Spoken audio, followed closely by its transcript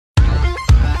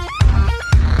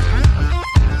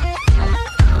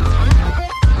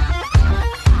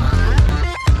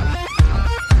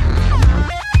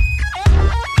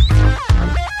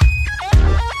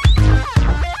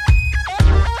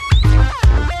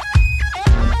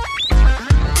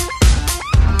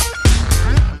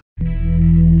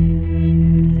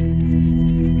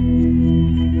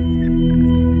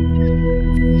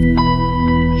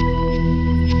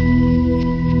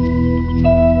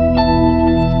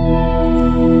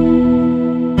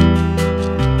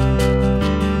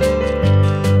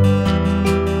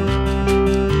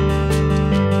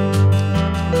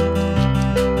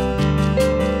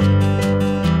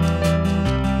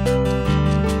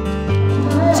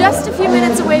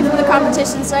minutes away from the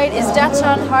competition site is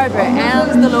Daecheon Harbour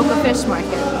and the local fish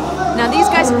market. Now these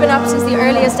guys have been up since the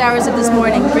earliest hours of this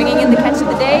morning, bringing in the catch of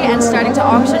the day and starting to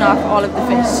auction off all of the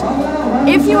fish.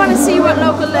 If you want to see what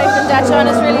local life in Daecheon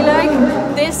is really like,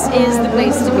 this is the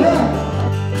place to be.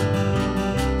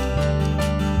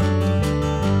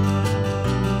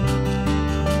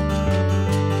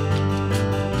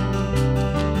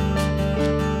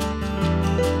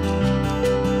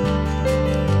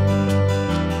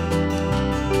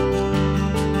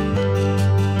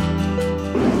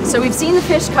 So we've seen the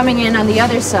fish coming in on the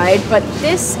other side, but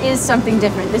this is something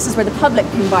different. This is where the public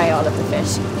can buy all of the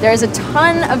fish. There's a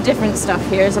ton of different stuff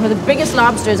here, some of the biggest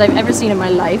lobsters I've ever seen in my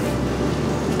life.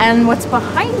 And what's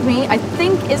behind me, I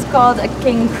think, is called a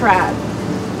king crab.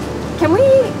 Can we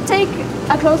take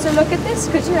a closer look at this?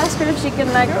 Could you ask her if she can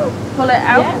like pull it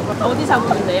out? Yeah. 어디서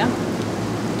보는데요?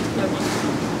 여기.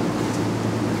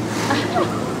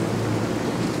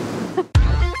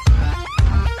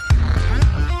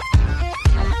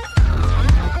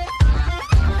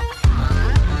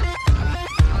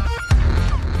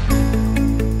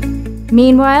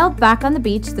 Meanwhile, back on the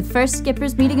beach, the first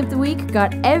skippers meeting of the week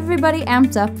got everybody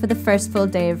amped up for the first full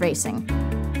day of racing.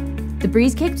 The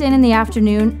breeze kicked in the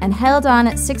afternoon and held on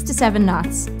at 6 to 7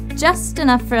 knots, just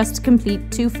enough for us to complete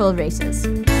 2 full races.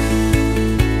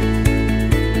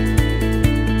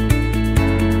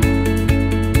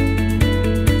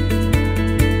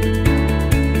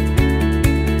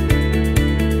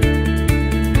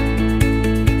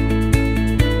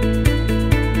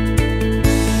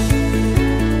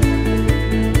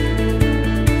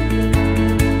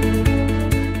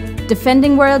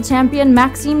 Defending world champion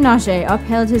Maxime Nocher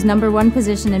upheld his #1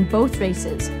 position in both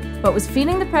races, but was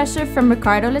feeling the pressure from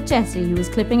Ricardo Lechesi, who was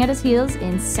clipping at his heels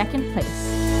in 2nd place.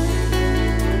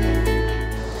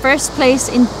 First place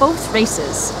in both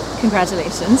races.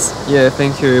 Congratulations. Yeah,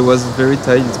 thank you. It was a very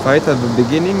tight fight at the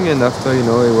beginning, and after, you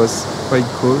know, it was quite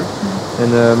cool.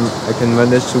 And I can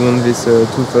manage to win this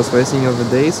 2 first racing of the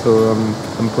day, so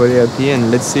I'm pretty happy. And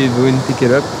let's see if the wind pick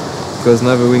it up, because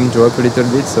now the wind dropped a little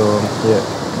bit, so yeah.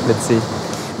 Let's see.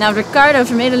 Now Ricardo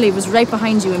from Italy was right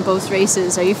behind you in both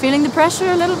races. Are you feeling the pressure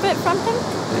a little bit from him?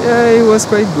 Yeah, it was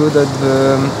quite good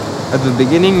at the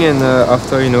beginning, and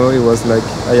after, you know, it was like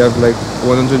I have like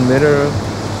 100 meters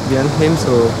behind him, so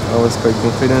I was quite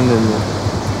confident, and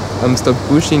I'm stopped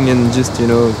pushing and just, you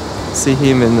know, see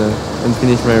him and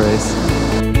finish my race.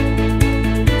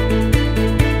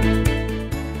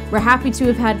 We're happy to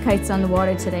have had kites on the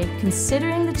water today,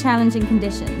 considering the challenging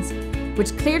conditions,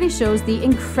 which clearly shows the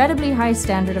incredibly high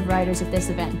standard of riders at this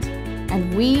event.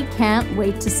 And we can't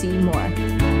wait to see more.